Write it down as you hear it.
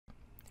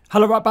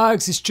Hello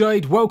Ratbags, it's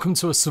Jade. Welcome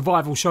to a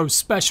survival show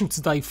special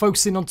today,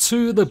 focusing on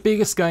two of the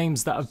biggest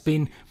games that have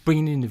been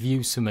bringing in the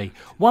views to me.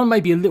 One may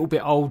be a little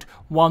bit old,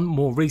 one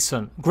more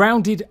recent.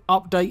 Grounded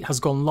update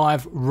has gone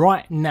live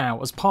right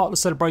now as part of the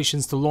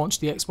celebrations to launch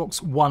the Xbox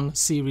One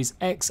Series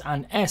X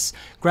and S.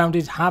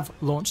 Grounded have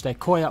launched their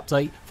Koi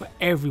update for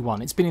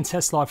everyone. It's been in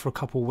test live for a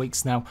couple of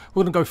weeks now.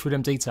 We're going to go through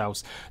them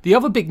details. The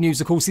other big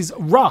news, of course, is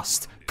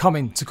Rust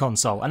coming to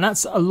console, and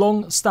that's a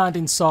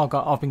long-standing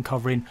saga I've been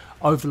covering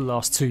over the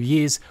last 2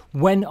 years.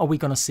 When are we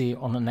going to see it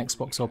on an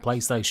Xbox or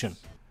PlayStation?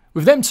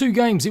 With them two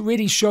games, it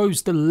really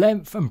shows the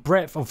length and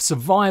breadth of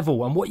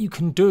survival and what you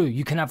can do.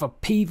 You can have a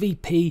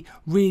PvP,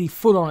 really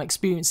full-on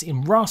experience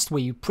in Rust,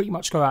 where you pretty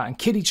much go out and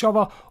kill each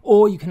other,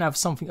 or you can have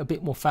something a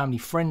bit more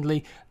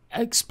family-friendly,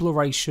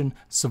 exploration,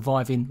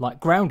 surviving like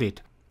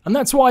Grounded. And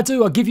that's what I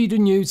do. I give you the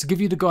news, I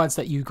give you the guides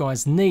that you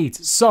guys need.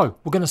 So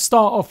we're going to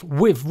start off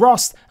with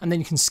Rust, and then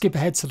you can skip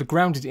ahead to the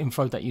Grounded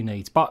info that you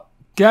need. But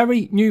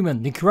Gary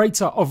Newman, the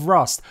creator of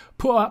Rust,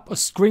 put up a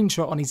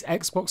screenshot on his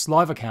Xbox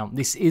Live account.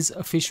 This is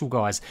official,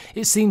 guys.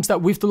 It seems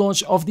that with the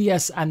launch of the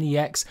S and the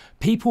X,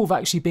 people have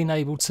actually been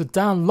able to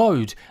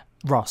download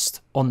Rust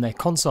on their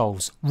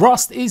consoles.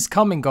 Rust is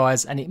coming,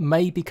 guys, and it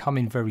may be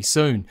coming very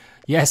soon.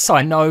 Yes,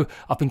 I know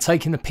I've been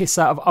taking the piss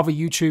out of other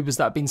YouTubers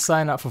that have been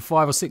saying that for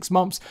 5 or 6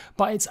 months,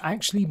 but it's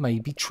actually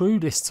maybe true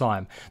this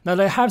time. Now,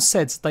 they have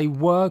said they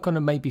were going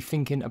to maybe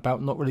thinking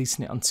about not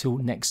releasing it until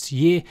next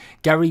year.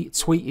 Gary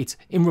tweeted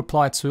in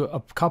reply to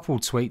a couple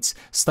of tweets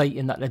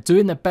stating that they're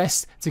doing their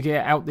best to get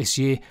it out this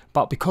year,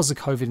 but because of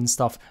COVID and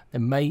stuff, they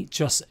may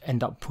just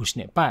end up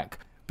pushing it back.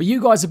 But you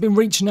guys have been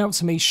reaching out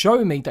to me,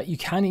 showing me that you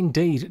can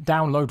indeed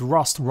download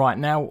Rust right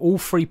now, all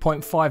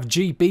 3.5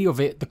 GB of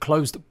it, the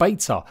closed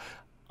beta.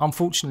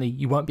 Unfortunately,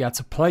 you won't be able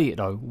to play it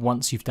though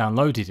once you've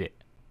downloaded it.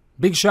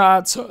 Big shout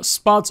out to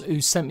Spud,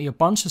 who sent me a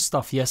bunch of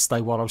stuff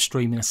yesterday while I was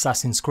streaming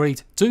Assassin's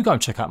Creed. Do go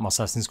and check out my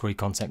Assassin's Creed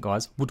content,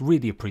 guys. Would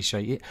really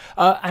appreciate it.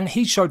 And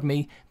he showed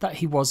me that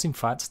he was, in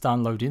fact,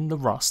 downloading the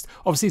Rust.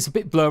 Obviously, it's a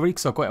bit blurry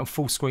because I've got it on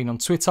full screen on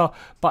Twitter,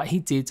 but he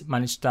did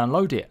manage to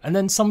download it. And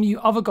then some of you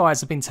other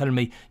guys have been telling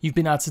me you've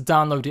been able to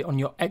download it on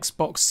your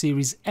Xbox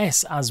Series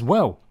S as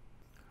well.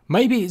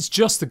 Maybe it's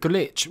just a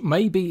glitch,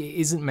 maybe it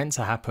isn't meant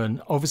to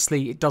happen.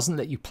 Obviously, it doesn't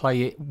let you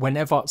play it.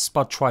 Whenever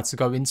Spud tried to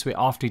go into it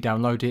after he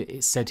downloaded it,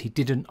 it said he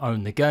didn't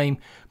own the game.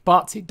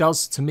 But it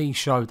does, to me,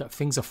 show that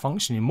things are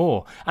functioning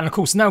more. And of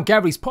course, now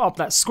Gary's put up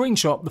that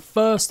screenshot, the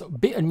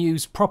first bit of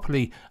news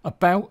properly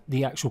about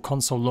the actual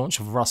console launch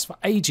of Rust for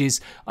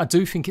ages. I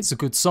do think it's a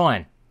good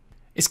sign.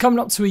 It's coming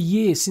up to a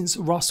year since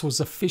Rust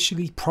was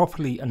officially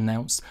properly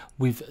announced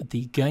with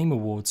the Game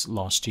Awards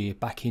last year,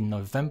 back in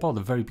November, the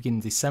very beginning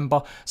of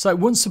December. So it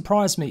wouldn't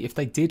surprise me if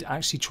they did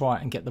actually try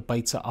and get the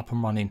beta up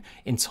and running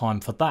in time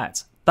for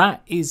that.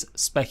 That is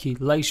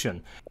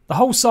speculation. The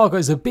whole saga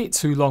is a bit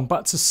too long,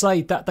 but to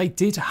say that they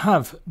did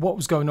have what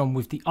was going on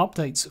with the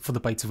updates for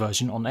the beta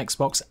version on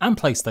Xbox and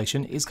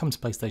PlayStation, is come to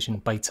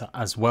PlayStation beta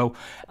as well,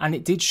 and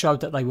it did show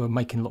that they were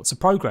making lots of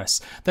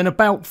progress. Then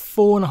about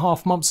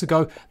 4.5 months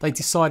ago, they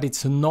decided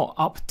to not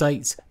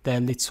update their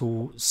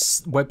little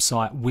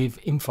website with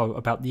info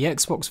about the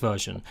Xbox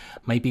version.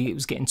 Maybe it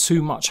was getting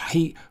too much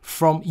heat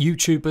from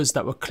YouTubers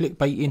that were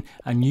clickbaiting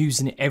and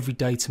using it every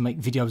day to make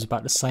videos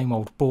about the same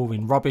old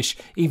boring rubbish,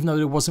 even though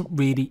there wasn't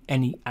really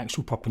any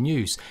actual proper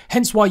news.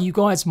 Hence why you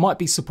guys might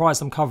be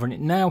surprised I'm covering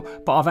it now,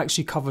 but I've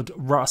actually covered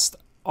Rust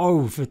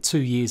over 2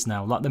 years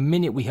now. Like the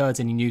minute we heard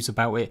any news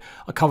about it,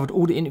 I covered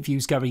all the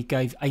interviews Gary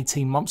gave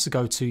 18 months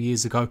ago, 2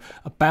 years ago,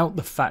 about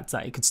the fact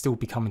that it could still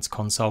be coming to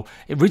console.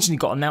 It originally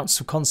got announced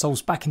for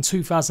consoles back in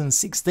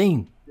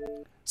 2016.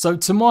 So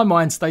to my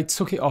mind, they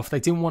took it off. They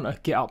didn't want to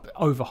get up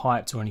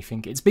overhyped or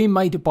anything. It's being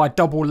made by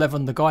Double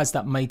 11, the guys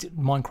that made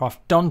Minecraft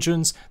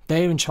Dungeons.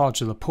 They're in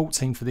charge of the port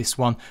team for this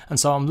one, and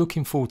so I'm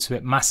looking forward to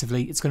it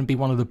massively. It's going to be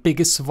one of the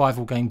biggest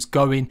survival games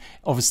going.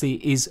 Obviously,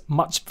 it is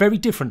very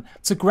different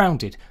to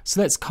Grounded.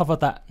 So let's cover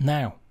that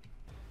now.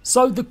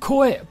 So the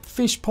Koi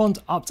Fish Pond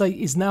update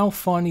is now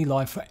finally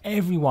live for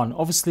everyone,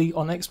 obviously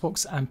on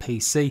Xbox and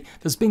PC.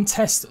 There's been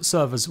test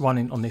servers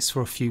running on this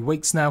for a few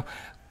weeks now.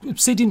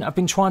 Obsidian have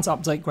been trying to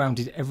update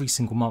Grounded every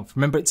single month.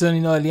 Remember, it's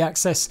in early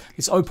access.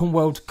 It's open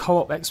world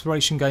co-op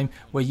exploration game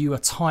where you are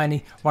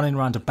tiny, running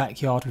around a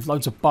backyard with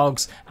loads of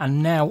bugs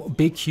and now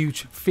big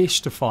huge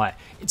fish to fight.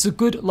 It's a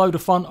good load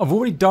of fun. I've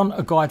already done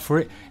a guide for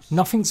it.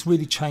 Nothing's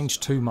really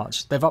changed too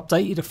much. They've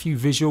updated a few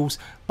visuals,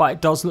 but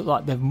it does look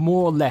like they've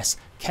more or less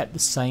kept the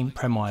same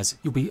premise.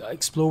 You'll be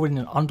exploring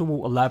an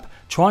underwater lab,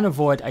 trying to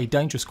avoid a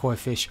dangerous koi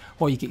fish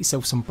while you get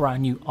yourself some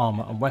brand new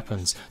armor and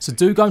weapons. So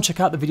do go and check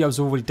out the videos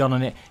I've already done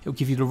on it. It'll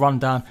give you the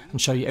rundown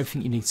and show you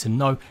everything you need to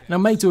know. And I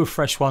may do a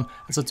fresh one,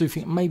 as I do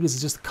think maybe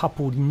there's just a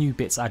couple of new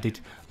bits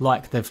added,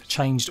 like they've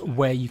changed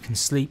where you can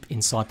sleep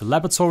inside the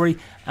laboratory,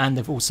 and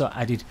they've also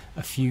added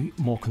a few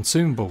more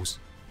consumables.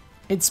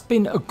 It's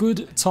been a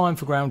good time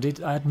for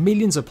Grounded. I had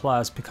millions of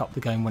players pick up the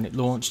game when it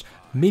launched.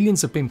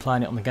 Millions have been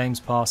playing it on the Games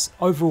Pass,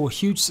 overall a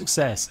huge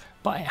success,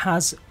 but it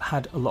has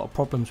had a lot of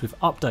problems with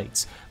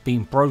updates,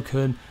 being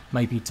broken,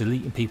 maybe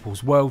deleting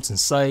people's worlds and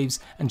saves,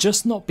 and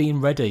just not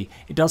being ready.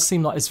 It does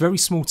seem like this very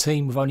small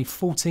team with only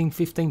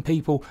 14-15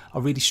 people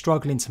are really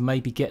struggling to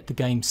maybe get the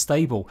game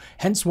stable.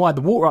 Hence why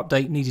the water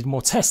update needed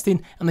more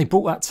testing, and they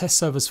brought out test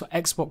servers for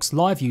Xbox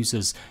Live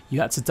users.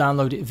 You had to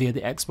download it via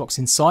the Xbox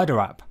Insider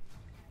app.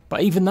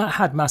 But even that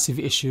had massive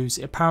issues.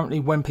 Apparently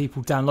when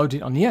people downloaded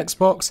it on the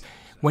Xbox,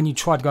 when you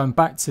tried going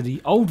back to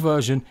the old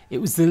version, it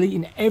was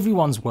deleting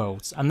everyone's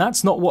worlds, and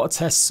that's not what a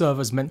test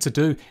server is meant to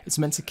do. It's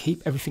meant to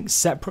keep everything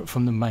separate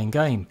from the main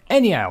game.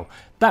 Anyhow,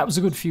 that was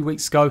a good few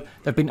weeks ago.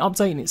 They've been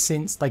updating it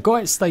since. They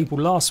got it stable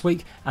last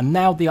week, and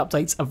now the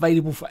update's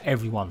available for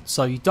everyone.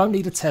 So you don't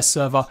need a test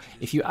server.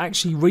 If you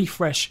actually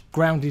refresh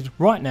Grounded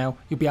right now,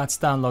 you'll be able to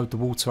download the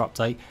water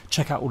update,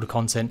 check out all the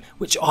content,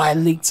 which I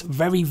leaked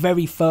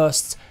very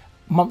first,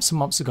 months and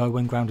months ago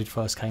when Grounded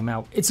first came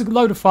out. It's a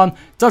load of fun.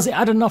 Does it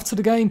add enough to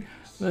the game?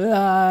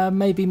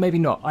 Maybe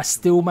not. I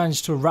still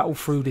managed to rattle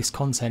through this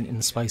content in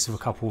the space of a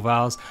couple of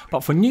hours, but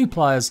for new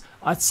players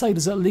I'd say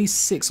there's at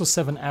least 6 or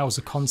 7 hours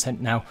of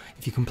content now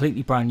if you're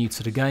completely brand new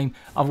to the game.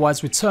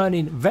 Otherwise,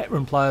 returning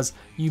veteran players,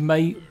 you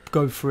may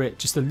go for it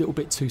just a little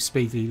bit too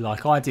speedily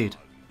like I did.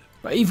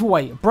 But either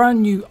way,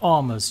 brand new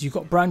armours, you've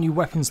got brand new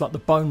weapons like the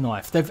bone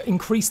knife. They've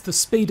increased the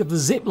speed of the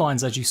zip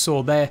lines as you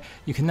saw there.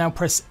 You can now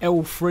press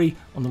L3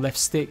 on the left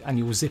stick and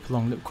you will zip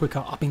along a little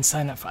quicker. I've been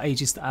saying that for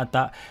ages to add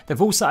that.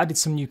 They've also added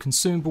some new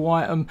consumable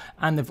item,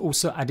 and they've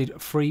also added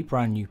 3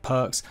 brand new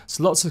perks.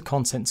 So lots of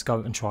content to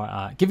go and try it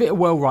out. Give it a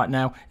whirl right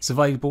now. It's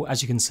available,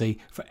 as you can see,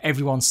 for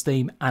everyone,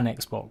 Steam and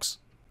Xbox.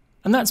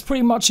 And that's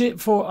pretty much it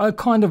for a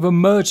kind of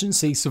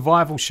emergency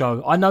survival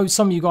show. I know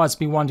some of you guys have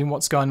been wondering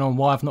what's going on,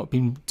 why I've not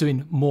been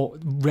doing more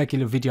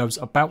regular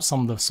videos about some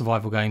of the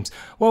survival games.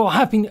 Well, I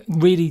have been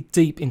really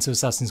deep into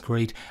Assassin's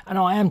Creed, and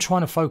I am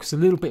trying to focus a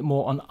little bit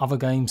more on other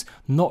games,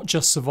 not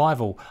just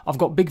survival. I've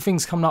got big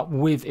things coming up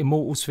with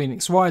Immortals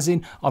Phoenix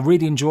Rising. I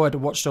really enjoyed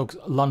Watch Dogs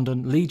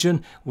London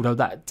Legion, although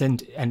that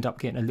did end up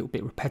getting a little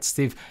bit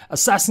repetitive.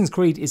 Assassin's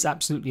Creed is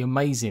absolutely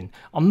amazing.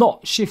 I'm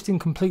not shifting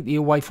completely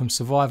away from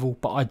survival,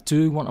 but I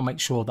do want to make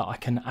sure that I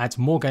can add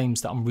more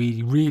games that I'm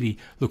really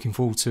looking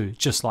forward to,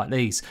 just like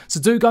these. So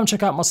do go and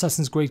check out my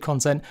Assassin's Creed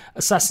content.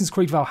 Assassin's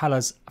Creed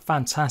Valhalla's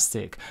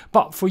fantastic.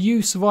 But for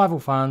you survival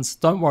fans,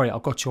 don't worry,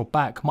 I've got your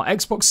back. My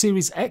Xbox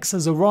Series X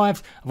has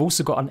arrived. I've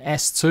also got an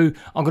S2.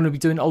 I'm going to be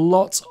doing a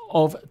lot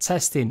of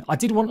testing. I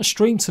did want to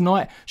stream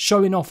tonight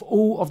showing off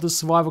all of the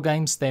survival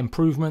games, their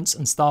improvements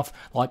and stuff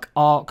like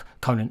Ark,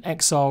 Conan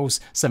Exiles,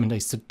 7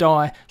 Days to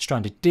Die,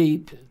 Stranded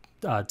Deep,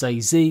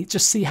 DayZ,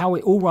 just see how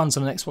it all runs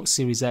on an Xbox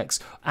Series X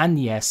and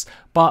the S,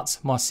 but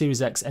my Series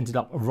X ended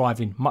up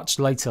arriving much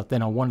later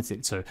than I wanted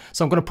it to.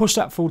 So I'm going to push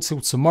that forward till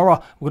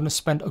tomorrow. We're going to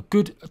spend a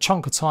good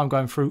chunk of time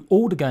going through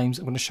all the games.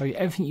 I'm going to show you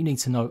everything you need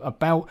to know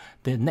about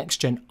the next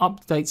gen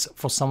updates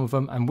for some of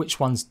them and which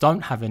ones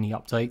don't have any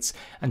updates,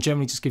 and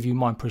generally just give you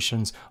my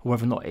impressions or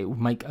whether or not it will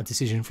make a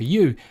decision for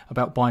you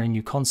about buying a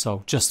new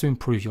console just to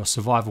improve your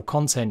survival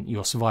content,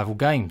 your survival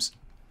games.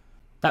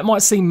 That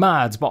might seem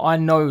mad, but I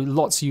know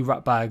lots of you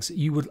ratbags,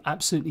 you would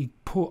absolutely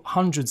put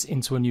hundreds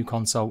into a new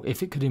console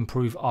if it could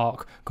improve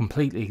Ark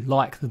completely,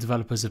 like the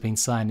developers have been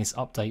saying this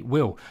update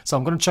will. So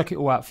I'm going to check it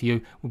all out for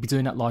you. We'll be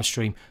doing that live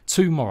stream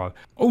tomorrow.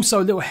 Also,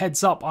 a little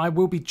heads up, I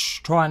will be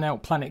trying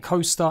out Planet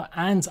Coaster,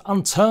 and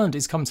Unturned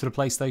is coming to the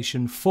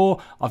PlayStation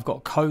 4. I've got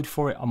a code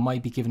for it. I may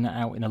be giving it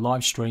out in a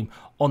live stream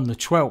on the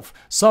 12th.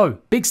 So,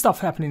 big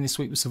stuff happening this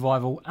week with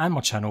survival and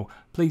my channel.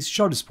 Please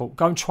show the support.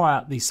 Go and try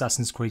out the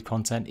Assassin's Creed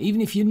content.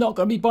 Even if you're not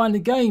going to be buying the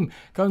game,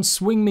 go and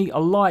swing me a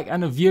like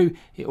and a view.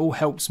 It all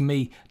helps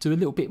me do a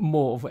little bit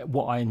more of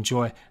what I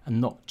enjoy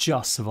and not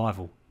just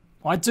survival.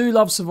 I do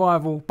love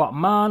survival, but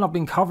man, I've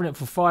been covering it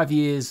for 5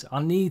 years.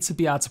 I need to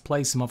be able to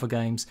play some other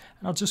games,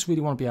 and I just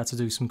really want to be able to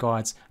do some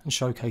guides and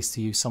showcase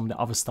to you some of the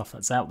other stuff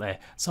that's out there.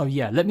 So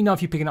yeah, let me know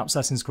if you're picking up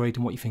Assassin's Creed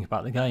and what you think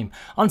about the game.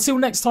 Until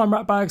next time,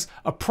 ratbags,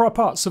 a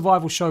proper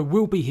survival show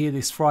will be here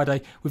this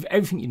Friday with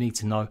everything you need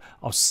to know.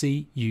 I'll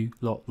see you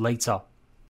lot later.